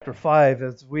Chapter 5,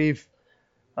 as we've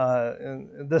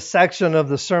in this section of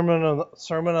the Sermon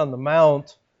on the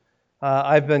Mount,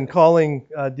 I've been calling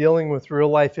dealing with real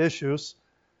life issues,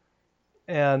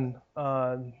 and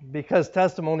because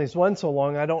testimonies went so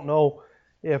long, I don't know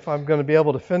if I'm going to be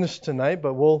able to finish tonight,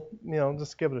 but we'll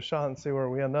just give it a shot and see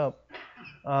where we end up.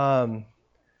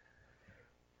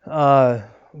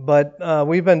 But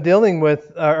we've been dealing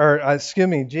with,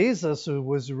 Jesus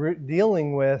was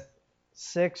dealing with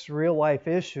 6 real life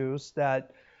issues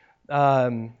that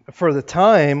for the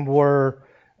time were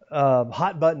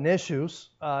hot button issues,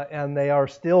 and they are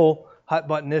still hot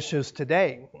button issues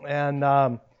today.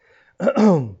 And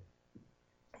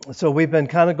so we've been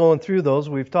kind of going through those.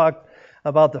 We've talked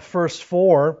about the first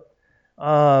 4,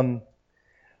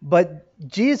 but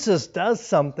Jesus does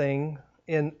something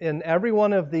in every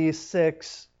one of these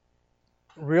 6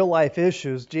 real life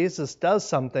issues. Jesus does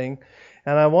something,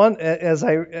 and I want,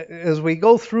 as we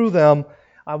go through them,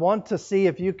 I want to see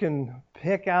if you can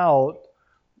pick out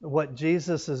what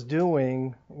Jesus is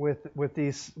doing with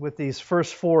these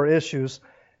first 4 issues,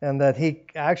 and that he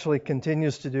actually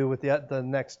continues to do with the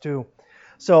next 2.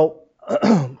 So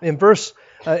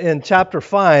in chapter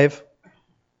 5,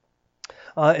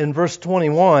 in verse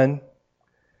 21,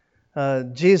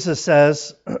 Jesus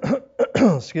says,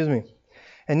 excuse me,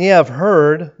 "And ye have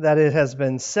heard that it has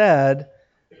been said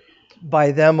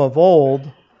by them of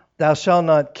old, Thou shalt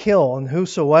not kill, and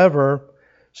whosoever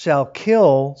shall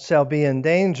kill shall be in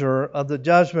danger of the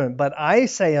judgment. But I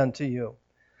say unto you,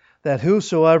 that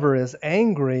whosoever is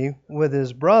angry with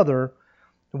his brother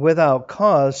without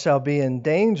cause shall be in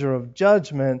danger of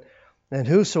judgment. And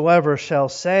whosoever shall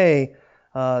say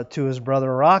to his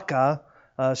brother, Raka,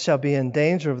 shall be in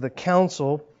danger of the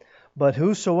council. But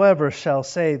whosoever shall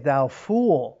say, Thou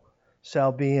fool,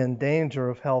 shall be in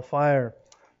danger of hellfire."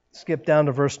 Skip down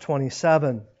to verse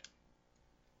 27.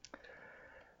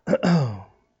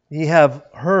 "Ye have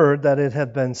heard that it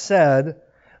hath been said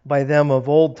by them of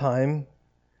old time,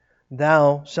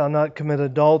 Thou shalt not commit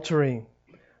adultery.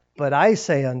 But I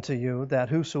say unto you, that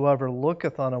whosoever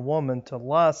looketh on a woman to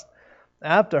lust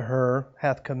after her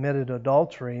hath committed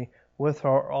adultery with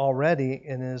her already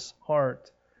in his heart."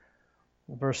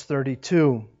 Verse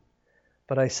 32.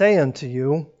 "But I say unto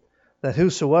you, that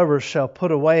whosoever shall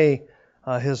put away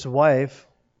his wife,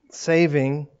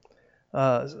 saving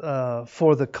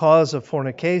for the cause of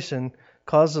fornication,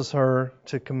 causes her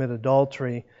to commit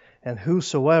adultery. And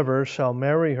whosoever shall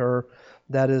marry her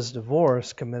that is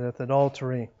divorced committeth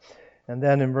adultery." And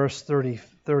then in verse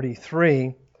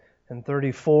 33 and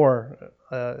 34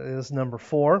 is number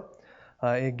 4.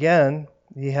 "Again,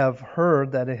 ye have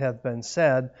heard that it hath been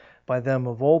said by them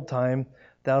of old time,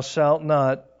 Thou shalt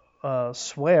not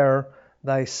swear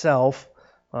thyself,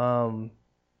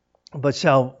 but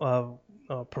shalt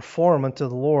perform unto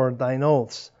the Lord thine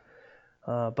oaths.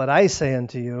 But I say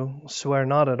unto you, swear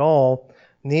not at all,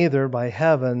 neither by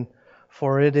heaven,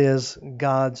 for it is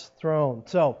God's throne."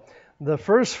 So the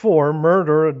first 4,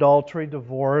 murder, adultery,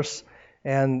 divorce,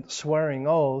 and swearing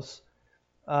oaths,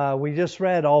 we just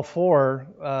read all 4.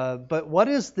 But what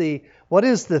is the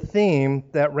theme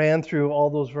that ran through all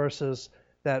those verses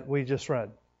that we just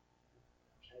read?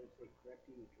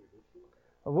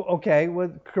 Okay,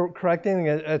 with correcting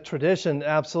a tradition,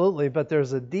 absolutely, but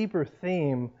there's a deeper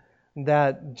theme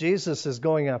that Jesus is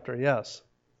going after, yes.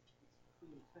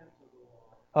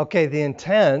 Okay, the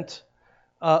intent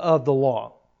of the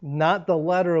law, not the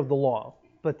letter of the law,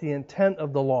 but the intent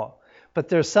of the law. But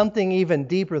there's something even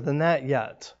deeper than that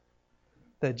yet,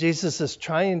 that Jesus is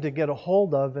trying to get a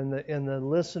hold of in the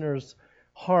listener's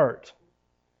heart.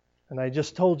 And I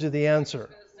just told you the answer.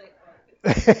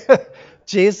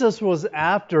 Jesus was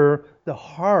after the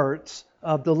hearts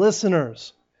of the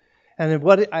listeners. And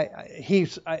what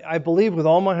I believe with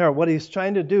all my heart, what he's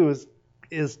trying to do is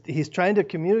he's trying to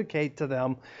communicate to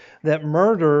them that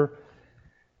murder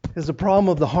is a problem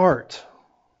of the heart.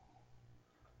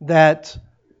 That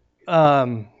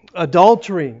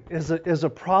adultery is a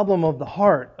problem of the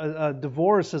heart.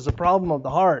 Divorce is a problem of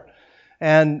the heart.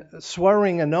 And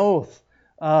swearing an oath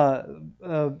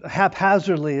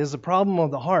haphazardly is a problem of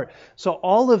the heart. So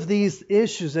all of these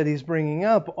issues that he's bringing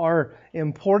up are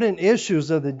important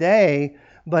issues of the day,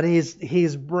 but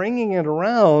he's bringing it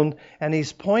around, and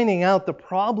he's pointing out the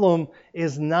problem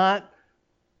is not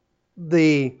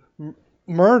the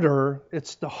murder,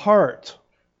 it's the heart.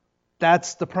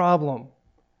 That's the problem.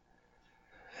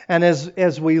 And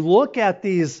as we look at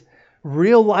these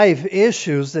real life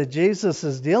issues that Jesus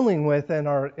is dealing with in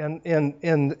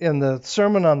the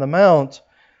Sermon on the Mount,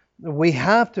 we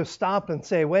have to stop and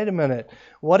say, wait a minute,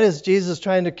 what is Jesus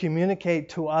trying to communicate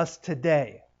to us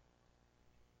today?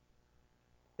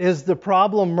 Is the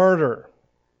problem murder?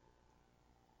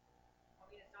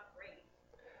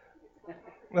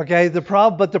 Okay,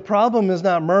 but the problem is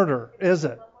not murder, is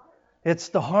it? It's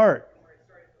the heart.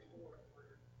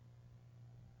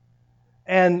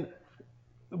 And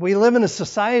we live in a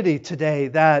society today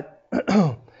that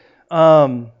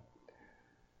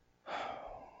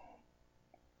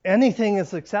anything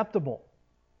is acceptable.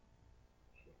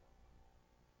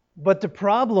 But the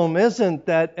problem isn't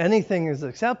that anything is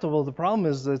acceptable. The problem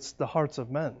is it's the hearts of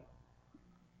men.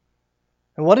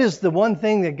 And what is the one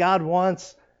thing that God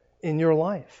wants in your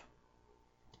life?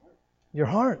 Your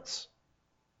hearts.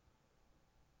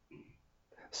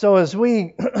 So as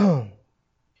we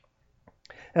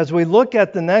look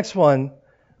at the next one,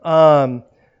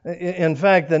 in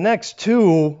fact, the next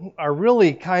two are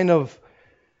really kind of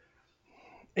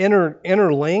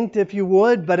interlinked, if you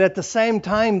would, but at the same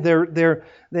time they're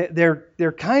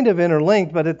kind of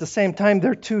interlinked, but at the same time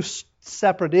they're two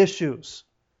separate issues.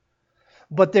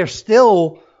 But they're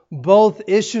still both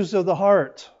issues of the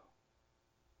heart.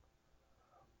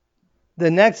 The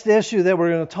next issue that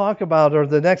we're going to talk about, or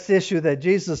the next issue that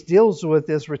Jesus deals with,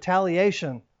 is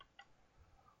retaliation.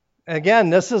 Again,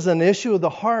 this is an issue of the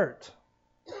heart.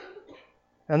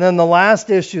 And then the last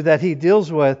issue that he deals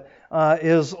with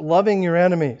is loving your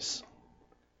enemies.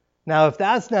 Now, if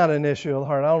that's not an issue of the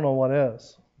heart, I don't know what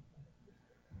is.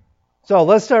 So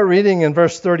let's start reading in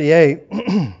verse 38.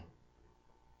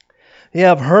 Ye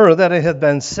have heard that it hath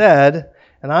been said,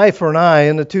 an eye for an eye,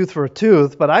 and a tooth for a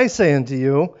tooth. But I say unto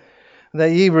you,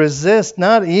 that ye resist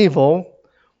not evil,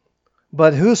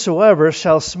 but whosoever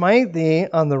shall smite thee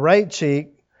on the right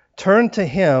cheek, turn to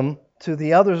him to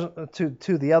the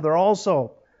other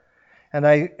also.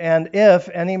 And if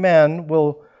any man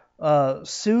will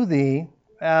sue thee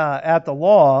at the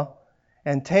law,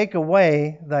 and take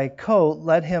away thy coat,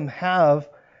 let him have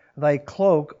thy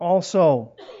cloak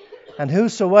also. And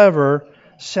whosoever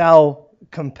shall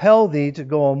compel thee to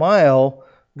go a mile,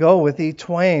 go with thee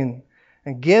twain.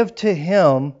 And give to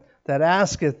him that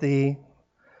asketh thee,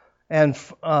 and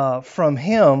from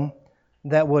him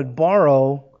that would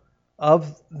borrow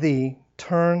of thee,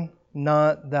 turn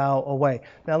not thou away.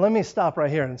 Now let me stop right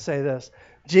here and say this.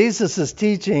 Jesus'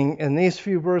 teaching in these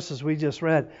few verses we just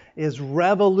read is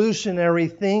revolutionary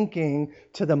thinking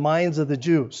to the minds of the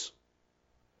Jews.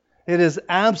 It is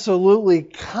absolutely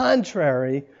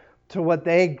contrary to what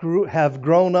they have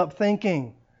grown up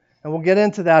thinking. And we'll get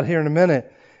into that here in a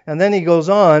minute. And then he goes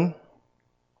on,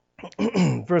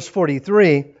 verse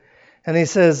 43, and he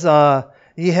says,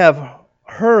 Ye have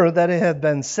heard that it hath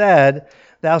been said,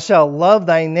 Thou shalt love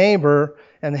thy neighbor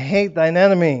and hate thine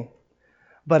enemy.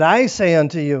 But I say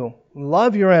unto you,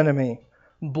 love your enemy,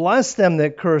 bless them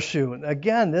that curse you.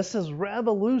 Again, this is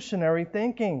revolutionary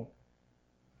thinking.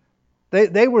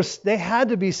 They had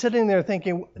to be sitting there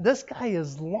thinking, this guy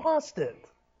has lost it.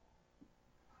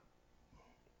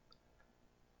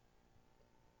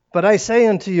 But I say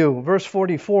unto you, verse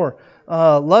 44,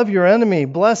 love your enemy,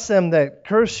 bless them that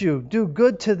curse you, do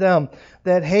good to them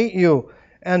that hate you,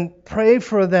 and pray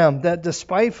for them that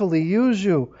despitefully use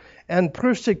you and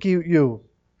persecute you,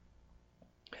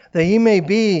 that ye may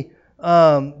be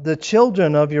the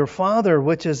children of your Father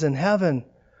which is in heaven.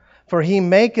 For he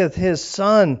maketh his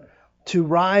sun to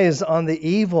rise on the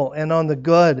evil and on the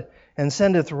good, and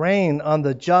sendeth rain on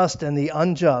the just and the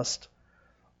unjust.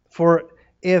 For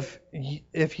if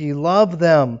ye love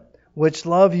them which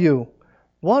love you,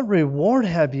 what reward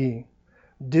have ye?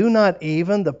 Do not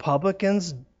even the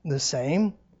publicans the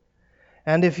same?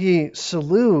 And if ye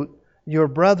salute your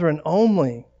brethren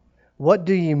only, what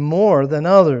do ye more than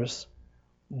others?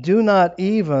 Do not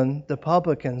even the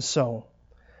publicans so?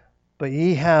 Be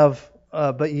ye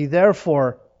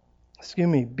therefore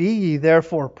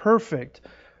perfect.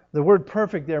 The word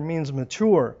perfect there means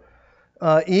mature,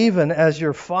 even as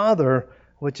your Father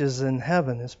which is in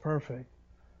heaven is perfect.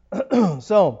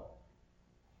 So,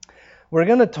 we're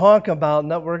going to talk about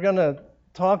number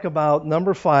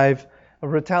 5,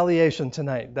 retaliation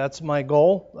tonight. That's my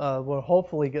goal. We'll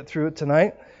hopefully get through it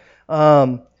tonight.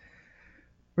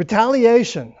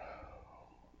 Retaliation.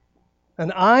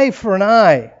 An eye for an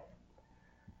eye.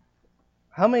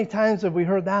 How many times have we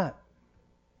heard that?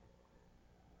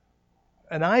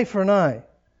 An eye for an eye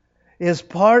is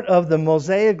part of the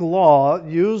Mosaic law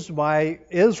used by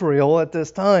Israel at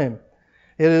this time.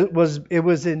 It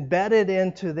was embedded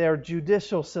into their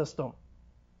judicial system.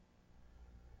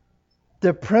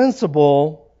 The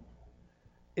principle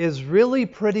is really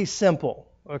pretty simple.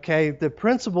 Okay, the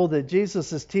principle that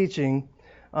Jesus is teaching.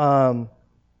 Let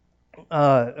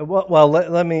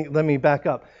me back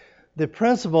up. The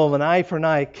principle of an eye for an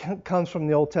eye comes from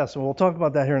the Old Testament. We'll talk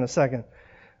about that here in a second.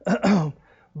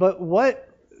 But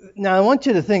now I want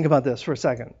you to think about this for a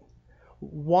second.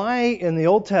 Why in the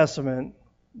Old Testament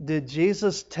did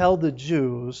Jesus tell the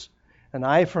Jews an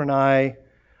eye for an eye,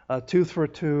 a tooth for a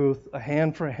tooth, a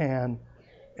hand for a hand,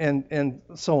 and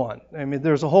so on? I mean,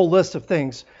 there's a whole list of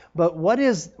things. But what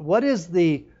is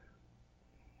the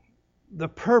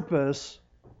purpose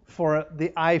for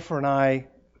the eye for an eye,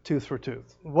 tooth for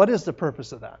tooth? What is the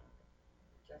purpose of that?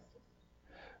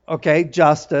 Okay,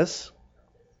 justice.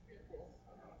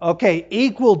 Okay,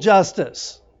 equal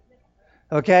justice.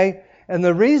 Okay, and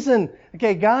the reason,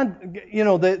 okay, God,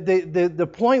 the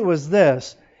point was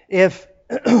this: if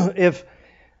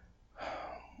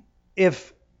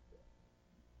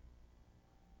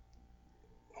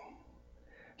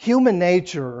human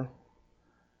nature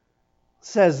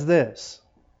says this,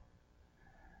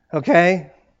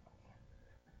 okay,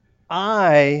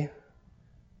 eye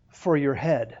for your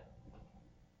head,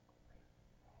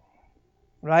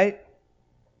 right?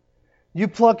 You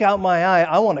pluck out my eye,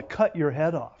 I want to cut your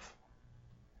head off.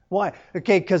 Why?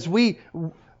 Okay, because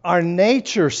our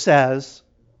nature says,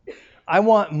 I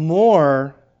want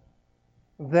more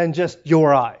than just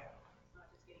your eye.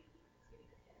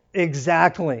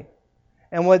 Exactly.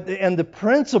 And the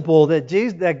principle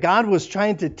that God was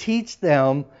trying to teach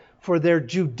them for their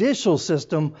judicial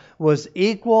system was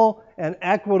equal and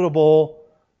equitable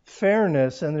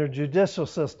fairness in their judicial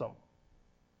system.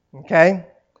 Okay?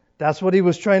 That's what he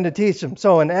was trying to teach them.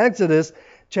 So in Exodus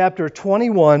chapter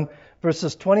 21,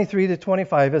 verses 23 to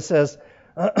 25, it says,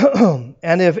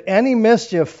 and if any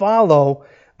mischief follow,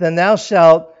 then thou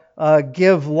shalt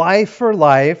give life for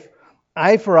life,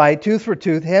 eye for eye, tooth for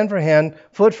tooth, hand for hand,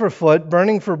 foot for foot,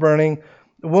 burning for burning,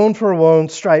 wound for wound,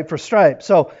 stripe for stripe.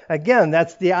 So again,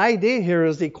 that's the idea here,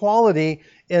 is equality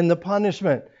in the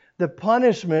punishment. The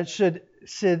punishment should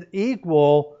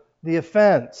equal the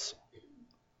offense.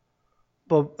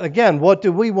 But again, what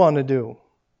do we want to do?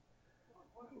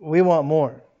 We want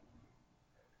more.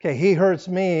 Okay, he hurts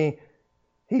me,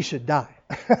 he should die.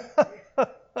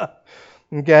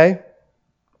 Okay?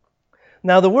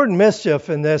 Now the word mischief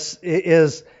in this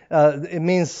is it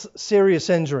means serious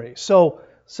injury. So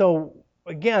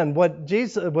again, what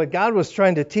God was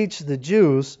trying to teach the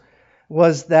Jews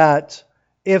was that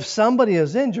if somebody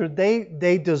is injured,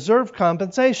 they deserve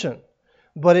compensation,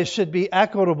 but it should be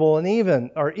equitable and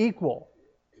even or equal.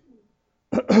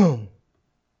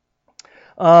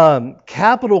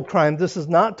 Capital crime. This is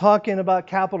not talking about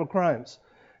capital crimes.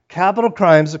 Capital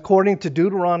crimes, according to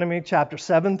Deuteronomy chapter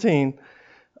 17.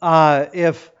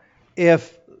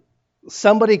 If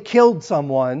somebody killed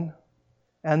someone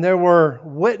and there were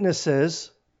witnesses,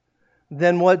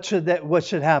 then what should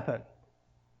happen?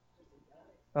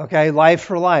 Okay, life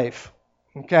for life.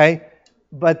 Okay,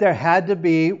 but there had to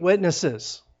be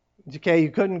witnesses. Okay, you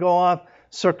couldn't go off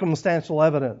circumstantial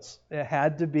evidence. It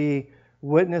had to be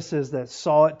witnesses that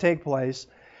saw it take place,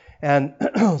 and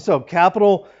so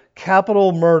capital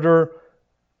murder.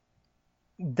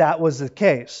 That was the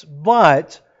case,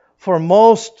 but for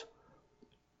most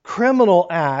criminal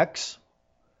acts,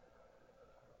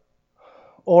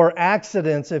 or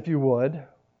accidents, if you would,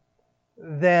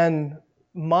 then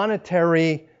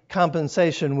monetary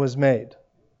compensation was made.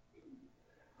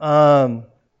 For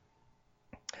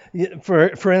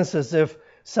instance, if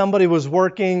somebody was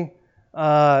working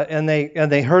and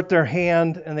they hurt their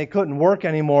hand and they couldn't work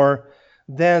anymore,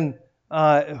 then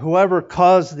whoever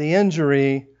caused the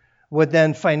injury would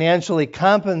then financially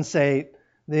compensate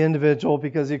the individual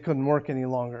because he couldn't work any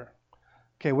longer.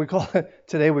 Okay,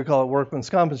 today we call it workman's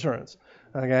comp insurance.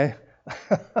 Okay,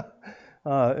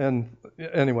 and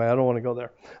anyway, I don't want to go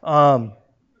there.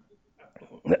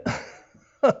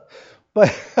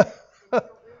 But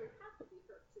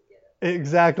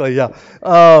exactly, yeah.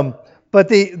 But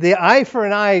the eye for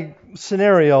an eye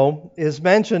scenario is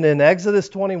mentioned in Exodus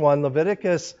 21,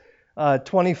 Leviticus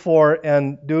 24,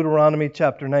 and Deuteronomy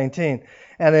chapter 19.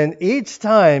 And in each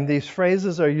time, these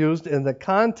phrases are used in the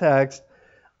context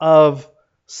of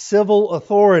civil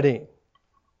authority.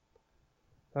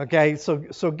 Okay, so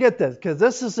get this, because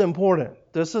this is important.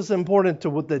 This is important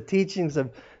to the teachings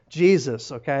of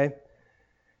Jesus, okay?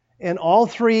 In all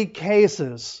three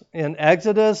cases, in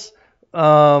Exodus,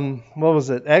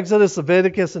 Exodus,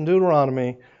 Leviticus, and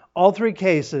Deuteronomy, all three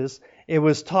cases, it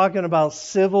was talking about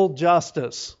civil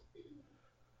justice.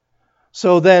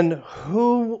 So then,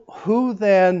 who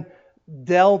then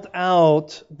dealt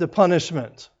out the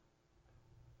punishment?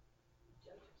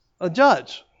 A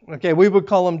judge. Okay, we would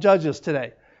call them judges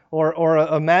today, or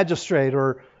a magistrate,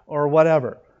 or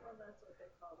whatever.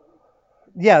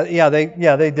 Yeah,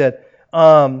 they did.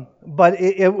 But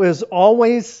it was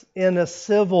always in a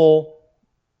civil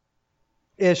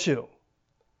issue.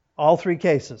 All three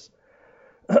cases.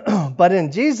 But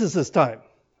in Jesus' time,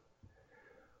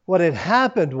 what had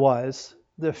happened was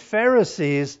the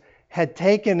Pharisees had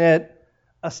taken it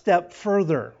a step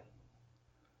further,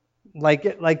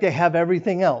 like they have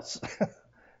everything else.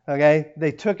 Okay?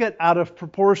 They took it out of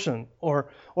proportion or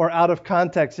out of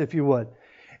context, if you would.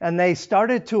 And they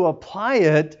started to apply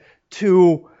it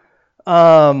to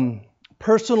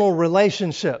personal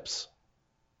relationships.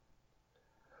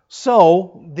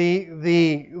 So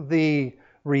the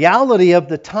reality of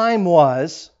the time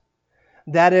was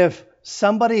that if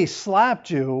somebody slapped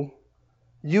you,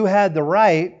 you had the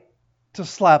right to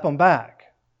slap them back.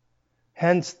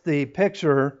 Hence the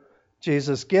picture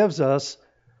Jesus gives us: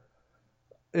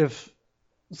 if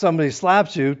somebody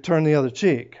slaps you, turn the other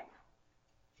cheek.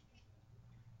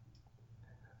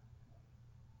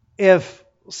 If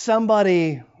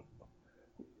somebody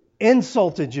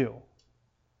insulted you,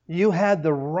 you had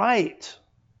the right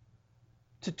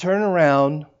to turn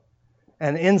around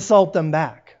and insult them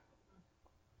back.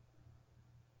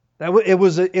 It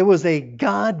was a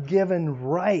God-given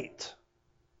right.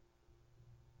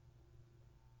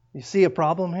 You see a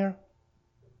problem here?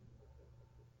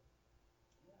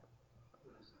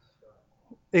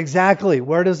 Exactly.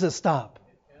 Where does it stop?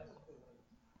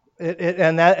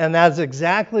 And that's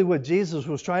exactly what Jesus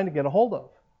was trying to get a hold of.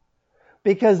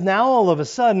 Because now all of a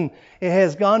sudden it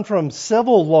has gone from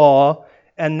civil law,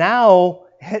 and now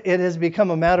it has become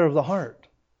a matter of the heart.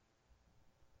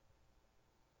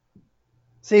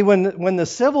 See, when the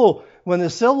civil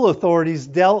authorities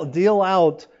deal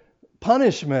out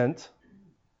punishment,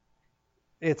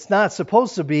 it's not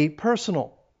supposed to be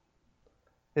personal.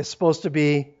 It's supposed to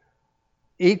be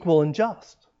equal and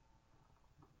just.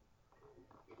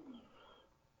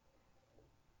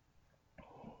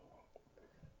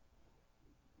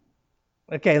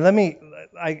 Okay,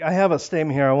 I have a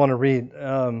statement here I want to read.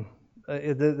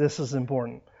 This is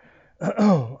important.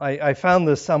 I found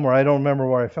this somewhere. I don't remember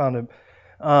where I found it.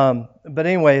 But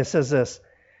anyway, it says this: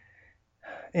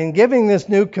 in giving this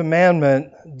new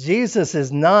commandment, Jesus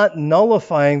is not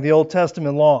nullifying the Old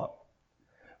Testament law.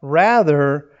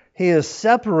 Rather, he is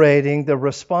separating the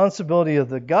responsibility of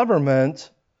the government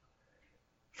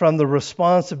from the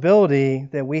responsibility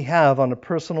that we have on a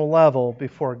personal level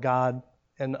before God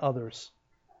and others.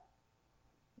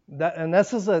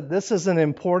 This is an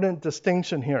important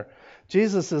distinction here.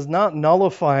 Jesus is not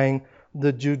nullifying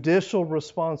the judicial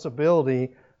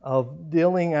responsibility of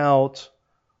dealing out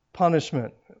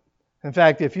punishment. In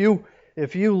fact, if you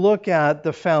look at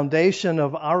the foundation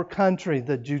of our country,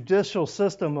 the judicial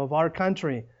system of our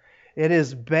country, it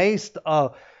is based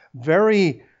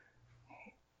very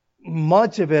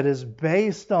much of it is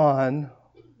based on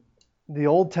the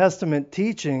Old Testament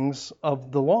teachings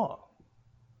of the law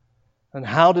and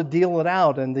how to deal it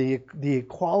out and the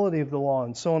equality of the law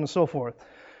and so on and so forth.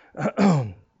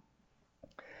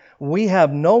 We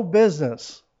have no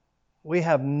business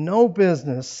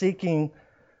seeking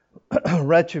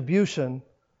retribution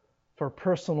for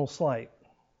personal slight.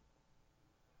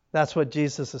 That's what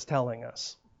Jesus is telling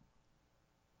us.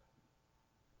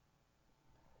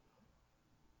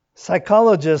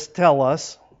 Psychologists tell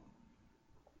us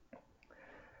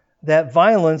that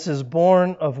violence is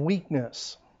born of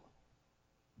weakness,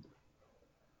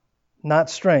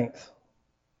 not strength.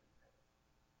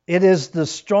 It is the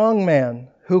strong man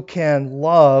who can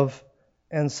love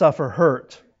and suffer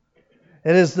hurt.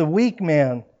 It is the weak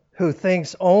man who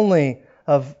thinks only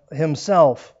of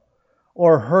himself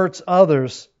or hurts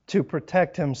others to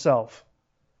protect himself.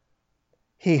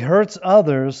 He hurts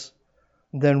others,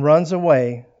 then runs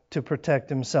away to protect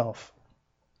himself.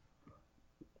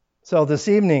 So this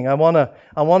evening, I want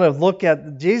to look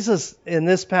at Jesus in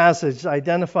this passage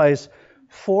identifies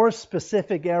 4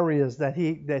 specific areas that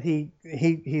he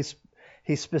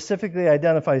specifically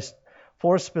identifies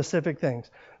 4 specific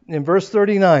things. In verse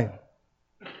 39,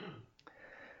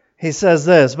 he says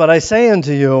this: "But I say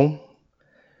unto you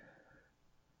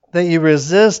that ye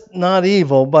resist not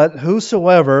evil, but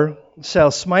whosoever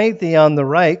shall smite thee on the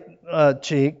right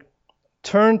cheek,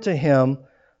 turn to him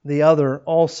the other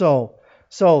also."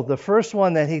 So the first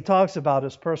one that he talks about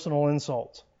is personal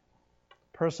insult.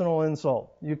 Personal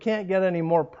insult. You can't get any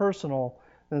more personal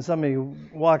than somebody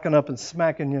walking up and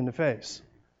smacking you in the face.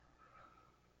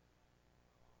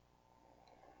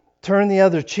 Turn the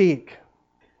other cheek.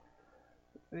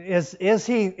 Is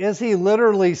he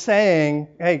literally saying,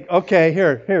 "Hey, okay,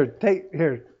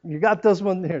 here, you got this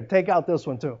one, here, take out this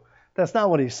one too"? That's not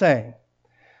what he's saying.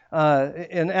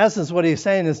 In essence, what he's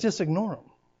saying is just ignore him.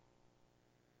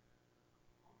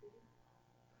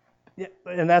 Yeah,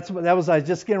 and that was I was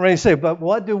just getting ready to say. But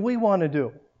what do we want to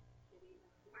do?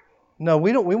 No,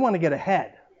 we don't. We want to get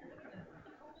ahead.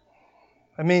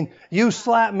 I mean, you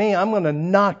slap me, I'm going to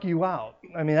knock you out.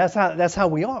 I mean, that's how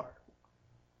we are.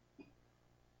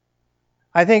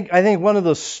 I think one of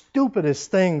the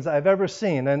stupidest things I've ever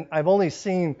seen, and I've only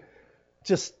seen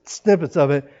just snippets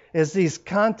of it, is these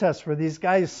contests where these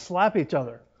guys slap each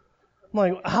other. I'm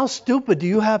like, how stupid do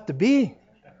you have to be?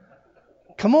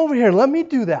 Come over here, let me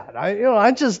do that.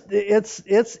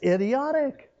 It's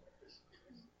idiotic.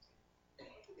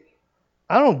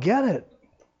 I don't get it.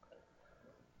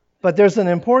 But there's an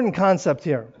important concept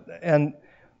here, and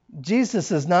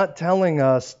Jesus is not telling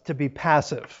us to be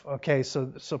passive. Okay, so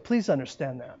please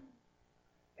understand that.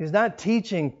 He's not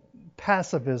teaching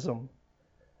passivism.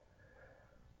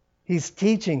 He's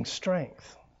teaching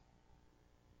strength.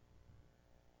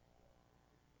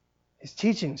 He's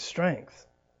teaching strength.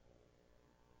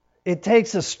 It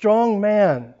takes a strong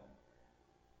man,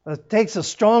 it takes a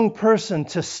strong person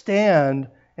to stand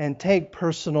and take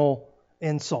personal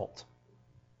insult.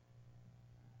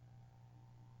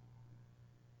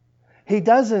 He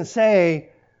doesn't say,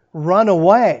 run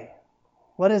away.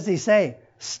 What does he say?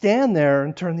 Stand there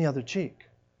and turn the other cheek.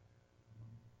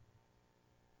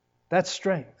 That's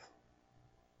strength.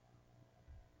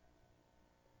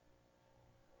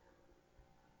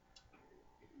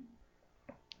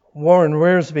 Warren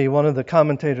Wiersbe, one of the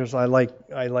commentators I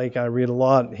read a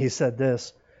lot, he said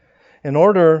this: in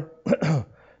order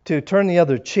to turn the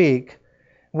other cheek,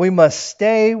 we must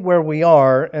stay where we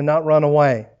are and not run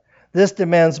away. This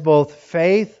demands both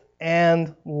faith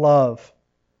and love.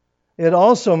 It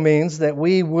also means that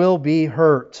we will be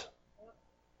hurt.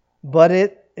 But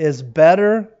it is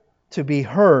better to be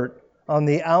hurt on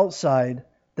the outside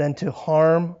than to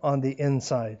harm on the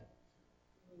inside.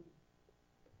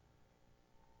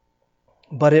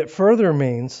 But it further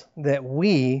means that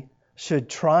we should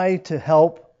try to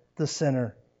help the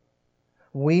sinner.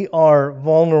 We are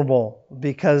vulnerable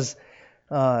because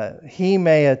he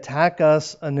may attack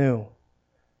us anew.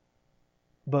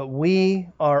 But we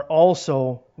are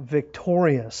also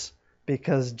victorious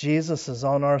because Jesus is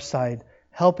on our side,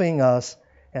 helping us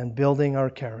and building our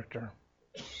character.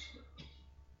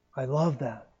 I love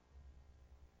that.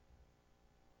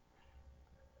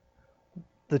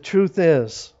 The truth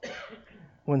is,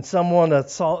 when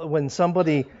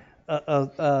somebody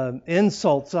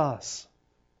insults us,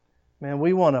 man,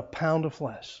 we want a pound of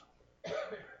flesh.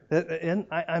 And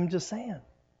I'm just saying.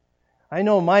 I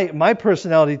know my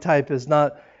personality type is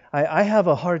not, I have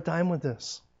a hard time with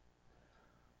this.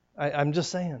 I'm just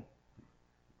saying.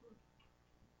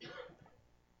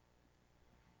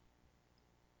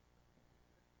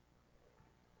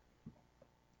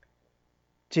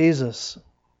 Jesus,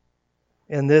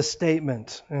 in this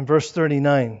statement, in verse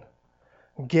 39,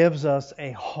 gives us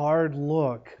a hard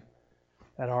look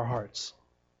at our hearts.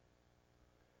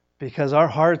 Because our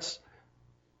hearts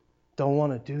don't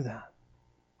want to do that.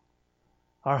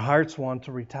 Our hearts want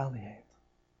to retaliate.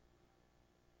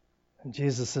 And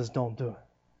Jesus says, don't do it.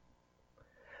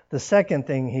 The second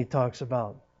thing he talks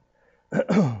about,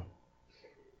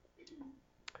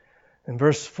 in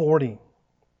verse 40,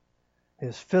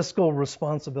 is fiscal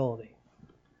responsibility.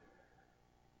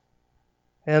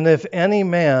 And if any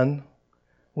man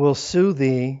will sue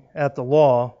thee at the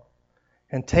law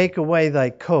and take away thy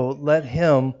coat, let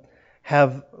him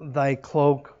have thy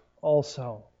cloak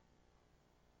also.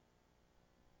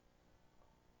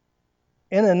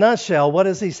 In a nutshell, what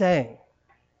is he saying?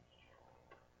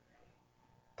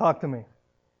 Talk to me.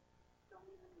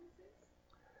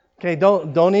 Okay,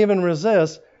 don't even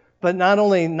resist. But not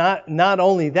only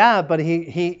that, but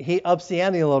he ups the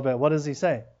ante a little bit. What does he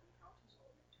say?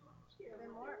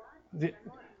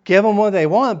 Give them what they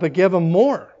want, but give them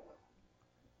more.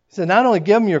 He said, not only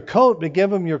give them your coat, but give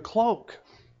them your cloak.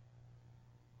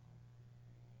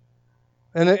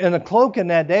 And a cloak in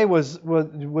that day was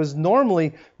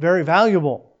normally very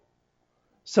valuable.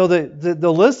 So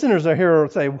the listeners are here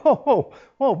say,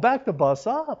 whoa, back the bus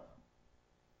up.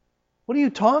 What are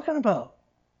you talking about?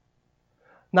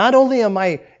 Not only am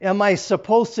I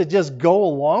supposed to just go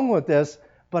along with this,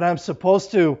 but I'm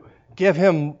supposed to give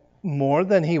him more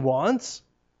than he wants?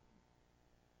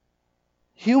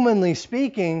 Humanly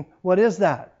speaking, what is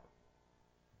that?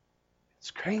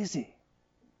 It's crazy.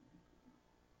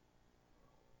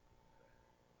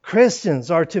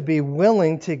 Christians are to be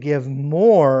willing to give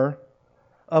more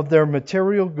of their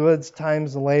material goods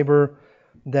times labor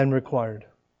than required.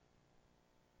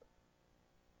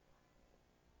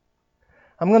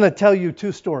 I'm going to tell you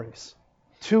two stories.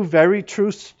 Two very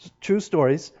true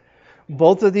stories.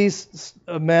 Both of these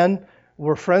men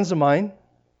were friends of mine.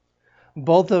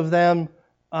 Both of them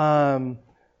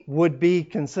would be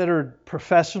considered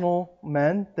professional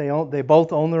men. They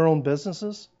both own their own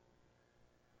businesses.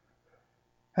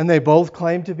 And they both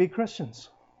claimed to be Christians.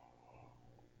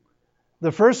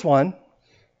 The first one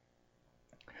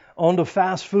owned a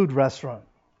fast food restaurant.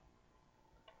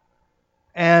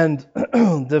 And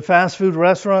the fast food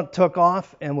restaurant took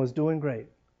off and was doing great.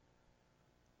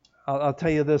 I'll tell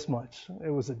you this much. It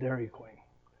was a Dairy Queen.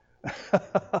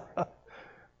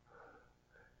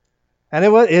 And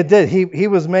it did. He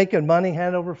was making money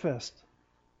hand over fist.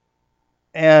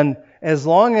 And as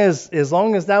long as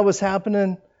that was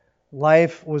happening,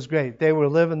 life was great. They were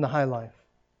living the high life.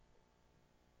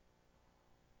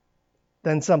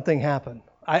 Then something happened.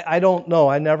 I don't know.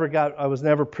 I was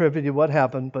never privy to what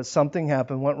happened, but something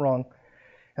happened, went wrong,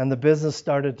 and the business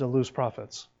started to lose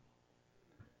profits.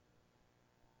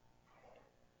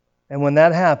 And when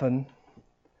that happened,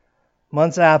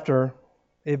 months after,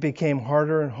 it became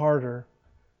harder and harder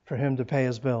for him to pay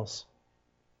his bills.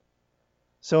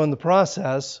 So in the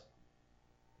process,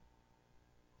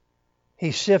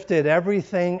 he shifted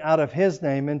everything out of his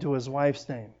name into his wife's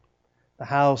name. The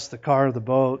house, the car, the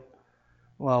boat,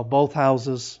 well, both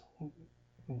houses,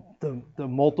 the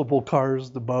multiple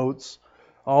cars, the boats,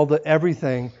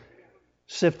 everything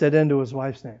shifted into his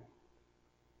wife's name.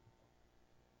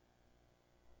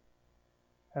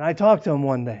 And I talked to him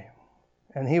one day,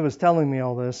 and he was telling me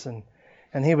all this,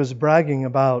 and he was bragging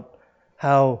about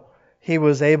how he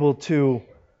was able to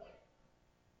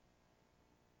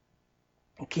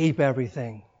keep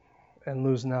everything and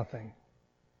lose nothing.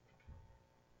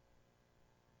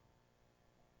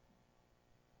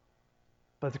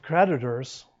 But the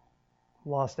creditors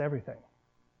lost everything.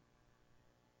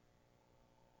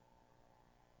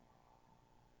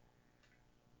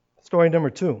 Story number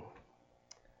 2.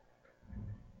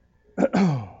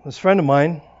 This friend of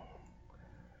mine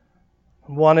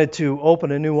wanted to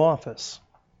open a new office.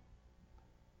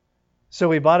 So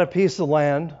we bought a piece of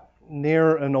land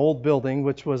near an old building,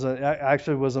 which was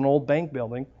an old bank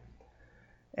building.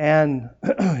 And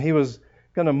he was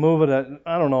going to move it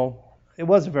I don't know, it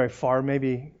wasn't very far,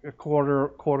 maybe a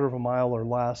quarter of a mile or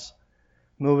less.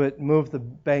 Move the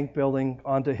bank building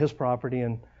onto his property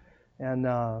and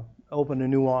open a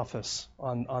new office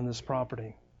on this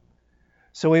property.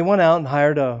 So we went out and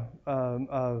hired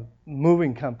a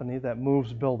moving company that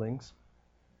moves buildings.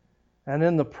 And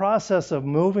in the process of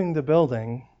moving the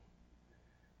building,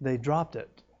 they dropped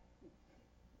it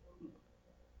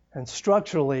and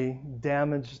structurally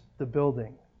damaged the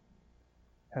building.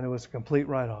 And it was a complete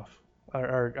write-off,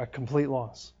 or a complete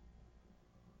loss.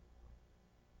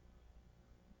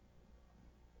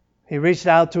 He reached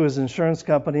out to his insurance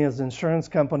company. His insurance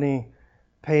company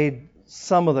paid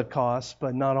some of the costs,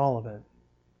 but not all of it.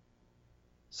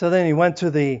 So then he went to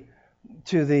the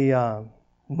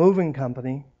moving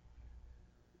company,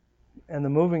 and the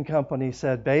moving company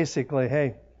said basically,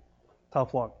 hey,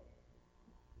 tough luck.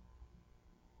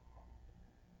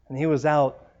 And he was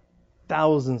out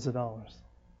thousands of dollars.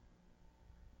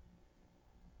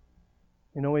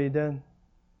 You know what he did?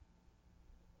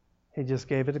 He just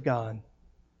gave it to God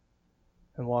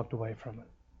and walked away from it.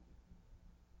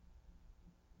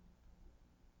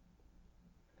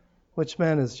 Which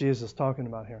man is Jesus talking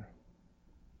about here?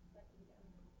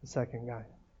 The second guy.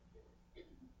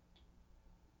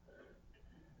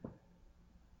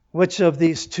 Which of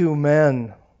these two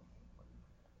men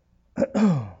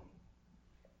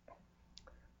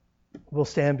will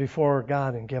stand before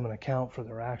God and give an account for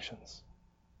their actions?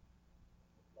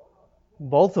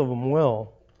 Both of them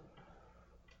will.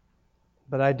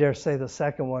 But I dare say the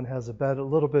second one has a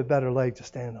little bit better leg to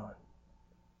stand on.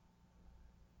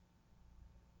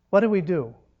 What do we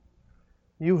do?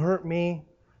 You hurt me,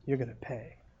 you're going to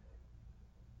pay.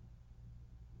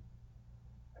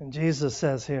 And Jesus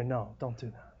says here, no, don't do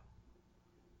that.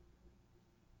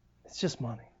 It's just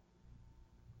money.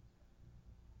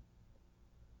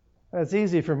 It's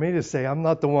easy for me to say, I'm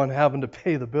not the one having to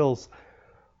pay the bills.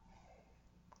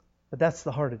 But that's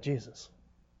the heart of Jesus.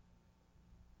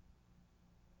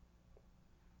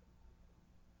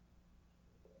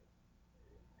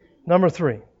 Number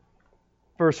 3,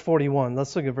 verse 41.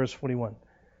 Let's look at verse 41.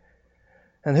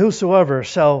 And whosoever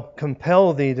shall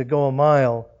compel thee to go a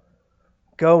mile,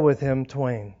 go with him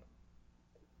twain.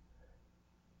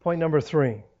 Point number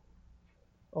 3,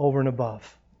 over and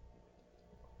above.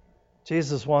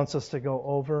 Jesus wants us to go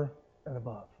over and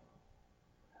above.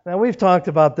 Now we've talked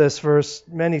about this verse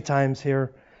many times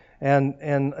here, and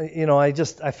you know I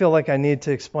feel like I need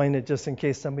to explain it just in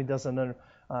case somebody doesn't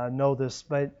know this.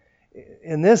 But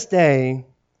in this day,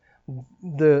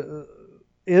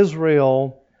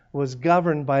 Israel was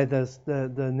governed by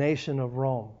the nation of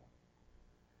Rome,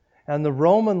 and the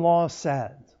Roman law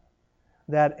said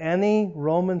that any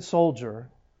Roman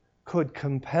soldier could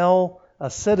compel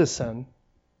a citizen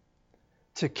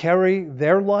to carry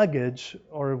their luggage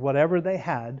or whatever they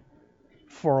had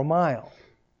for a mile.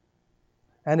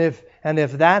 And if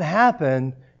that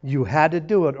happened, you had to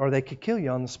do it or they could kill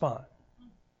you on the spot.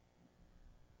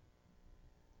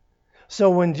 So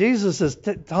when Jesus is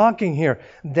talking here,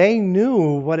 they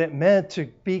knew what it meant to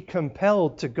be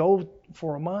compelled to go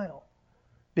for a mile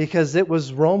because it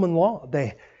was Roman law.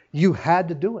 You had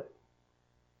to do it.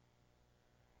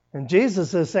 And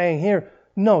Jesus is saying here,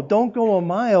 no, don't go a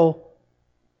mile,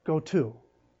 go 2.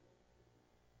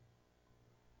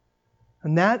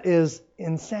 And that is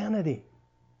insanity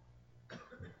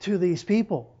to these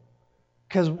people.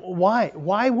 Because why?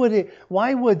 Why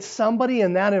would somebody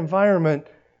in that environment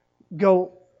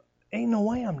go, ain't no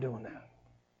way I'm doing that?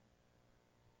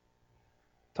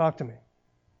 Talk to me.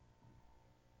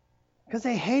 Because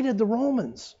they hated the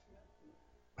Romans.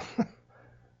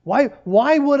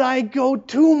 Why would I go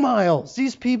 2 miles?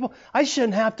 These people, I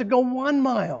shouldn't have to go 1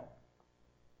 mile.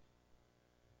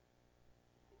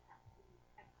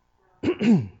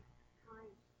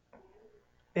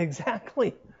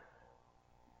 Exactly.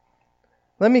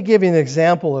 Let me give you an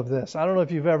example of this. I don't know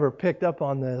if you've ever picked up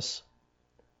on this,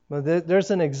 but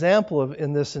there's an example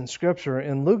in this in Scripture.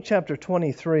 In Luke chapter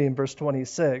 23 and verse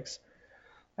 26,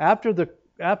 after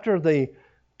the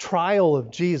trial of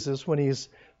Jesus, when he's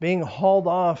being hauled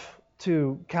off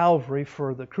to Calvary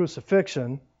for the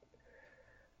crucifixion,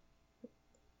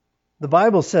 the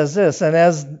Bible says this, and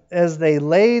as they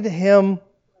led him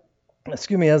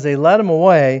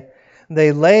away,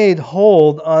 they laid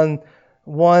hold on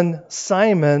one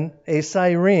Simon, a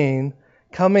Cyrene,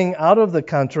 coming out of the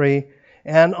country,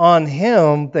 and on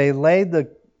him they laid the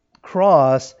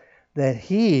cross that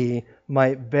he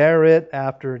might bear it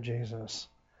after Jesus.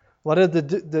 What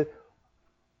did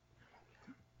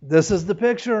this is the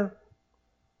picture.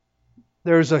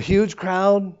 There's a huge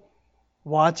crowd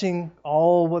watching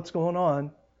all what's going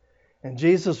on, and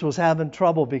Jesus was having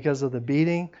trouble because of the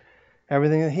beating,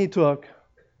 everything that he took.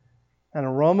 And a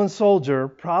Roman soldier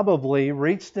probably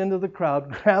reached into the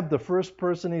crowd, grabbed the first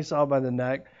person he saw by the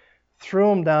neck,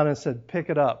 threw him down and said, "Pick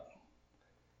it up."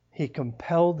 He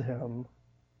compelled him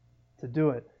to do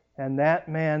it. And that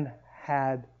man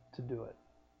had to do it.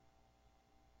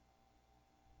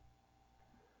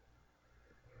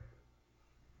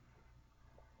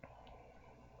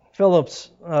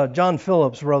 John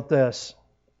Phillips wrote this: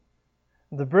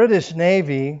 "The British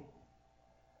Navy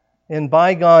in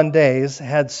bygone days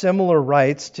had similar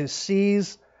rights to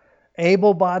seize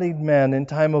able-bodied men in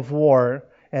time of war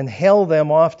and hail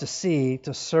them off to sea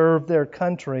to serve their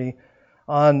country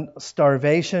on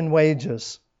starvation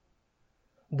wages.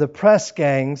 The press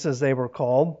gangs, as they were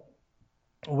called,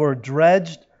 were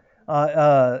dredged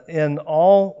in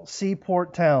all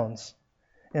seaport towns.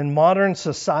 In modern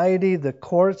society, the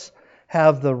courts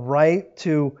have the right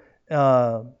to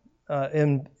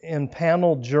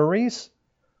impanel juries,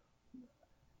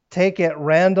 take at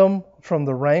random from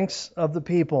the ranks of the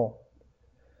people.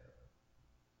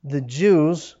 The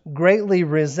Jews greatly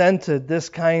resented this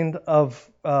kind of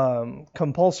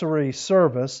compulsory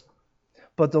service,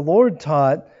 but the Lord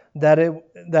taught that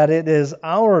it is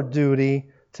our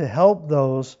duty to help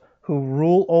those who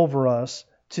rule over us,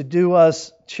 to do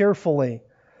us cheerfully,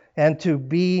 and to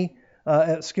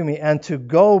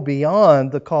go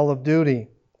beyond the call of duty.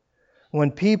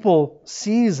 When people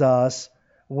seize us,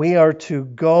 we are to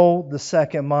go the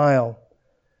second mile.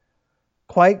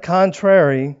 Quite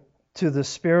contrary to the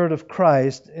Spirit of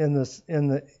Christ in the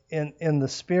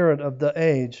spirit of the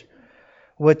age,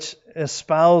 which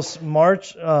espouses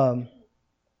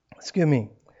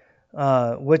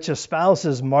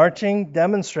marching,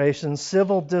 demonstrations,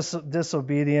 civil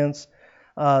disobedience,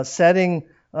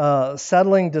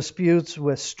 settling disputes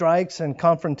with strikes and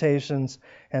confrontations,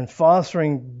 and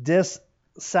fostering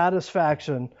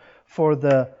dissatisfaction for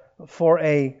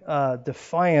a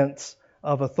defiance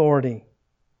of authority."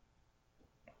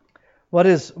 What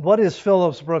is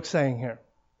Phillips Brooks saying here?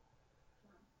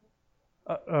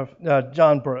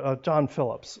 John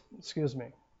Phillips. Excuse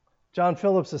me. John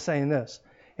Phillips is saying this: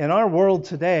 in our world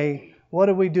today, what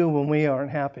do we do when we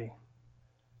aren't happy?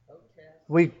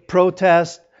 We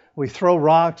protest. We throw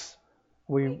rocks.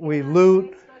 We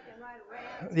loot.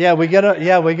 Yeah, we get on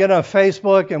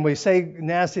Facebook and we say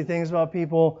nasty things about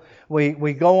people.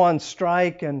 We go on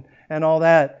strike and all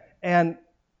that. And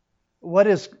what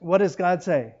does God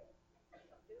say?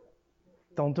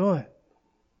 Don't do it.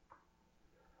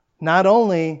 Not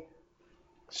only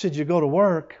should you go to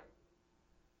work,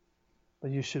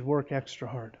 but you should work extra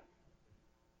hard.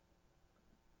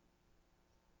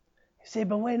 You say,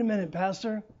 but wait a minute,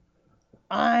 Pastor.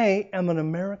 I am an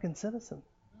American citizen.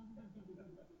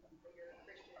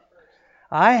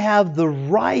 I have the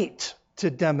right to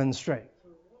demonstrate.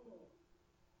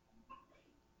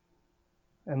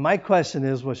 And my question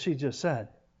is what she just said.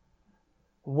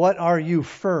 What are you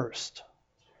first?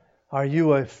 Are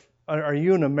you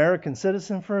an American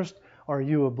citizen first, or are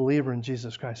you a believer in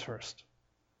Jesus Christ first?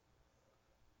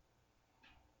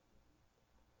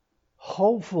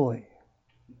 Hopefully,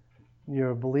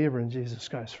 you're a believer in Jesus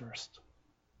Christ first.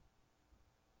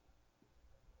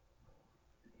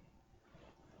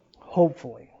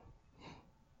 Hopefully.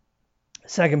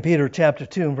 2 Peter chapter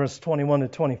 2, verse 21 to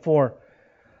 24.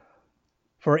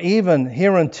 For even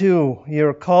hereunto ye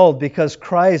are called, because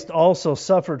Christ also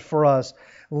suffered for us,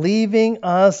 leaving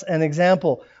us an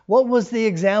example. What was the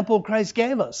example Christ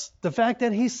gave us? The fact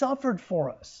that He suffered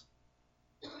for us.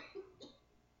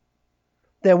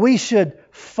 That we should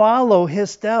follow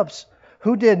His steps,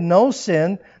 who did no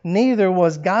sin, neither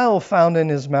was guile found in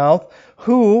His mouth,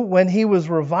 who, when He was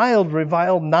reviled,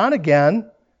 reviled not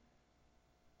again.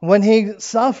 When He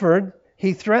suffered,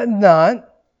 He threatened not,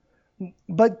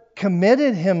 but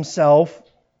committed Himself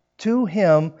to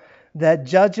Him that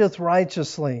judgeth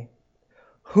righteously,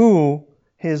 who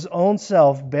His own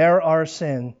self bare our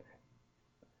sin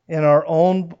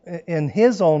in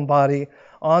His own body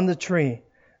on the tree,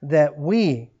 that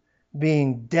we,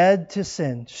 being dead to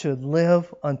sin, should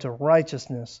live unto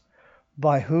righteousness,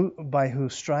 by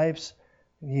whose stripes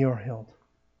ye are healed.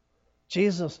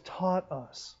 Jesus taught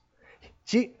us.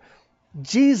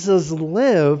 Jesus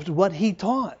lived what He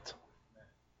taught.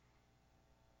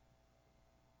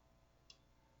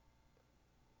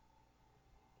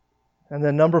 And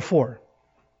then number 4,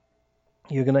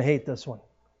 you're going to hate this one.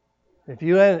 If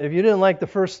you didn't like the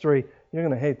first 3, you're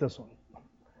going to hate this one.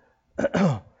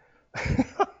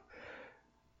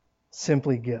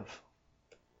 Simply give.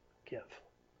 Give.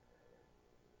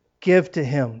 Give to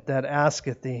him that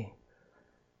asketh thee,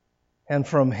 and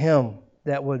from him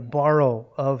that would borrow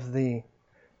of thee,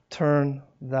 turn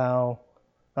not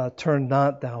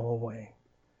thou away.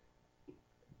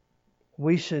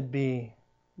 We should be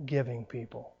giving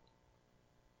people.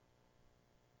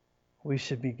 We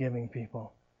should be giving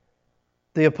people.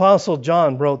 The Apostle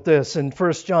John wrote this in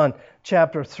 1 John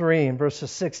chapter 3 and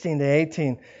verses 16 to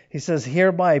 18. He says,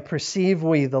 hereby perceive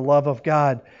we the love of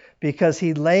God, because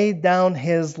He laid down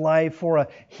His life for us.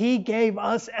 He gave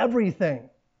us everything.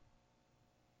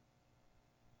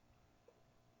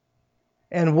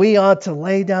 And we ought to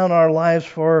lay down our lives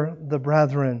for the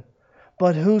brethren.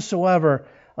 But whosoever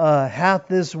hath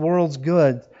this world's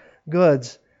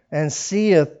goods, and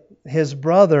seeth his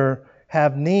brother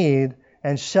have need,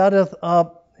 and shutteth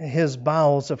up his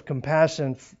bowels of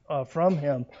compassion from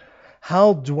him,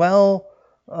 how dwelleth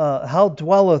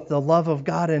the love of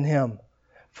God in him?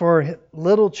 For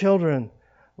little children,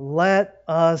 let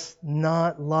us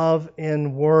not love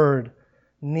in word,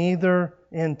 neither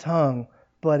in tongue,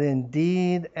 but in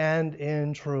deed and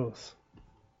in truth.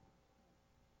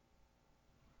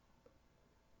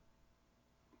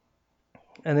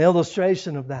 An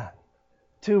illustration of that.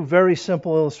 2 very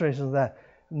simple illustrations of that.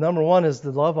 Number 1 is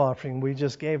the love offering we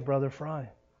just gave Brother Fry.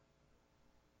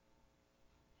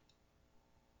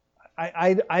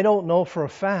 I don't know for a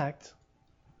fact,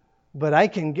 but I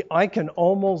can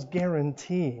almost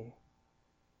guarantee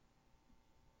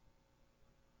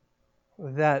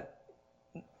that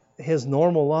his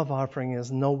normal love offering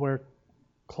is nowhere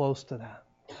close to that.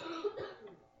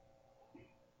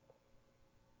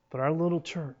 But our little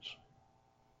church,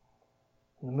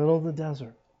 in the middle of the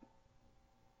desert,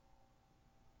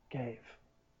 gave.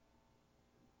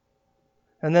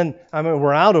 And then,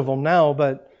 we're out of them now,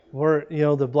 but we're,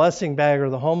 the blessing bag or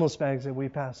the homeless bags that we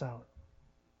pass out.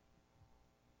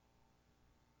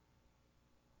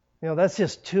 That's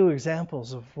just 2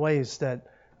 examples of ways that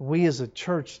we as a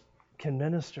church can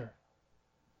minister.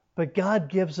 But God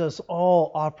gives us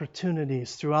all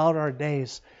opportunities throughout our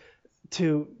days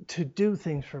to do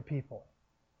things for people.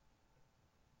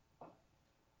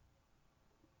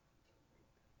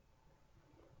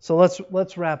 So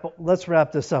let's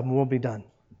wrap this up and we'll be done.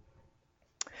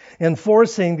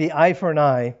 Enforcing the eye for an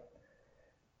eye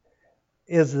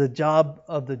is the job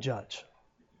of the judge.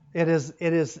 It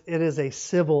is a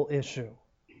civil issue,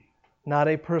 not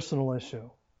a personal issue.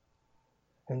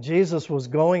 And Jesus was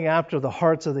going after the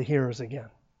hearts of the hearers again.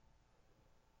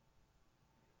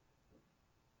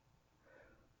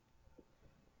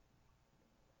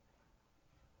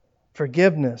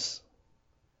 Forgiveness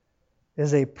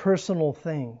is a personal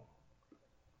thing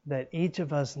that each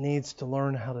of us needs to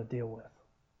learn how to deal with.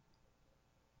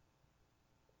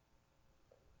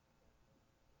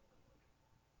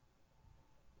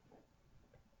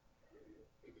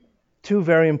 Two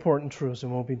very important truths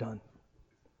and we'll be done.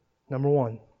 Number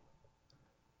 1,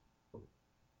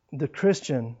 the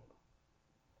Christian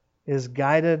is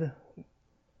guided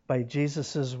by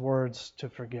Jesus' words to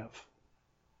forgive.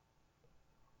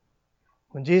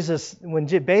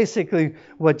 Basically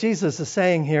what Jesus is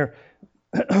saying here,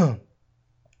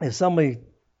 if somebody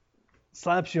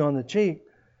slaps you on the cheek,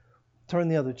 turn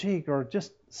the other cheek, or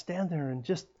just stand there and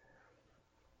just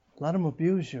let them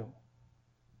abuse you.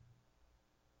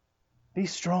 Be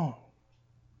strong.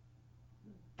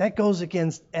 That goes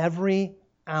against every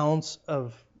ounce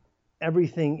of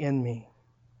everything in me.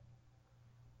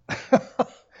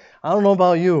 I don't know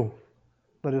about you,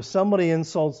 but if somebody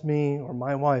insults me or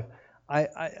my wife,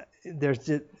 there's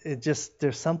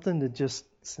something that just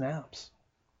snaps.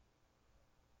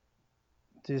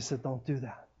 Jesus said, don't do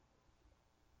that.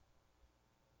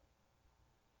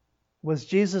 Was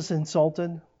Jesus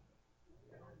insulted?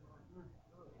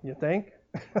 You think?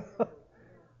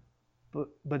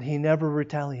 But he never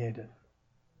retaliated.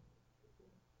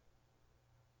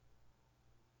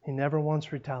 He never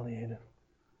once retaliated.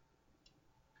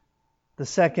 The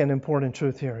second important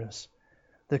truth here is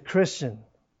the Christian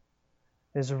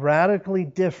is radically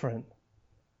different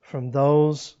from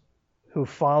those who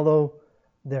follow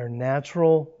their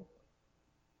natural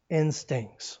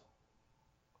instincts.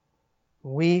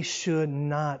 We should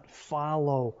not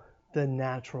follow the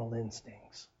natural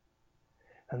instincts.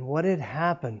 And what had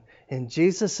happened in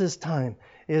Jesus' time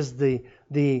is the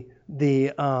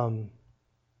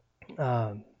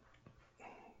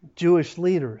Jewish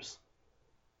leaders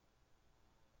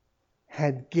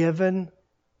had given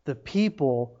the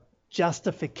people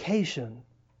justification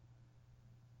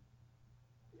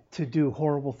to do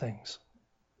horrible things.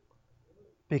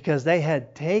 Because they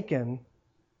had taken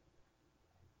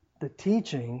the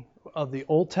teaching of the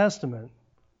Old Testament,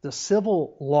 the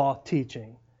civil law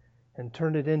teaching, and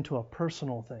turned it into a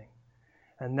personal thing.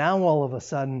 And now all of a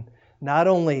sudden, not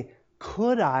only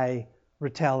could I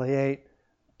retaliate,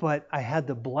 but I had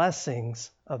the blessings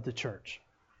of the church.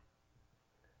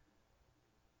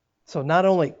 So not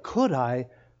only could I,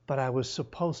 but I was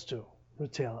supposed to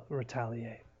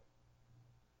retaliate.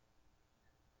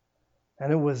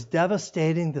 And it was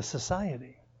devastating the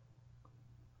society.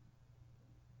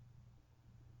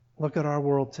 Look at our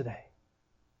world today.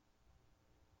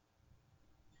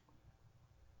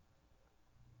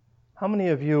 How many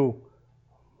of you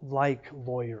like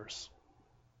lawyers?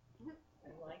 I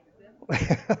like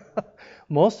them.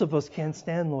 Most of us can't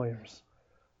stand lawyers.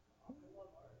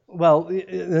 Well,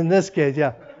 in this case,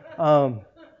 yeah.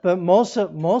 But most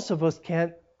of us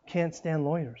can't stand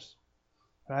lawyers,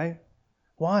 right?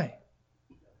 Why?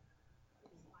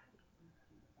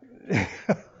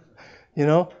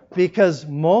 Because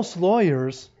most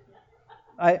lawyers,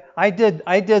 I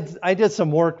did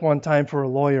some work one time for a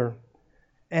lawyer,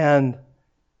 and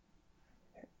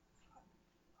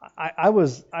I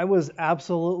was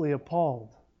absolutely appalled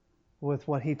with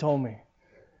what he told me.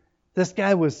 This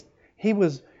guy was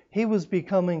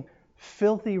becoming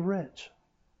filthy rich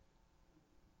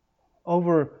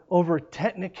over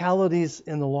technicalities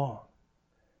in the law.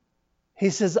 He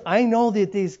says, I know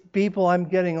that these people I'm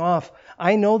getting off,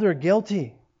 I know they're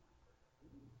guilty,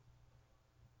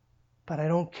 but I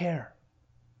don't care.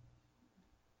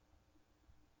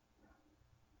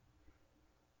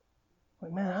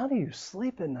 Like, man, how do you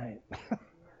sleep at night?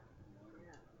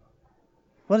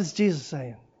 What is Jesus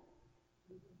saying?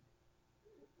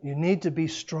 You need to be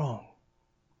strong.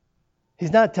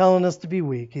 He's not telling us to be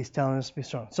weak. He's telling us to be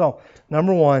strong. So,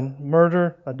 number one,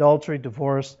 murder, adultery,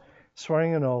 divorce,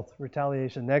 swearing an oath,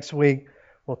 retaliation. Next week,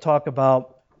 we'll talk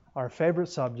about our favorite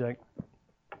subject,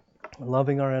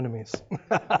 loving our enemies.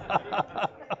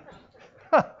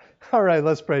 All right,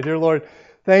 let's pray. Dear Lord,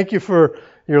 thank you for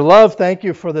your love. Thank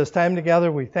you for this time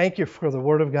together. We thank you for the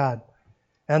Word of God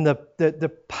and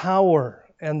the power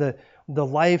and the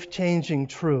life-changing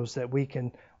truths that we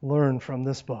can learn from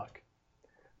this book.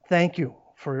 Thank you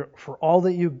for all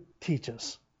that you teach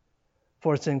us.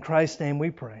 For it's in Christ's name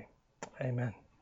we pray. Amen.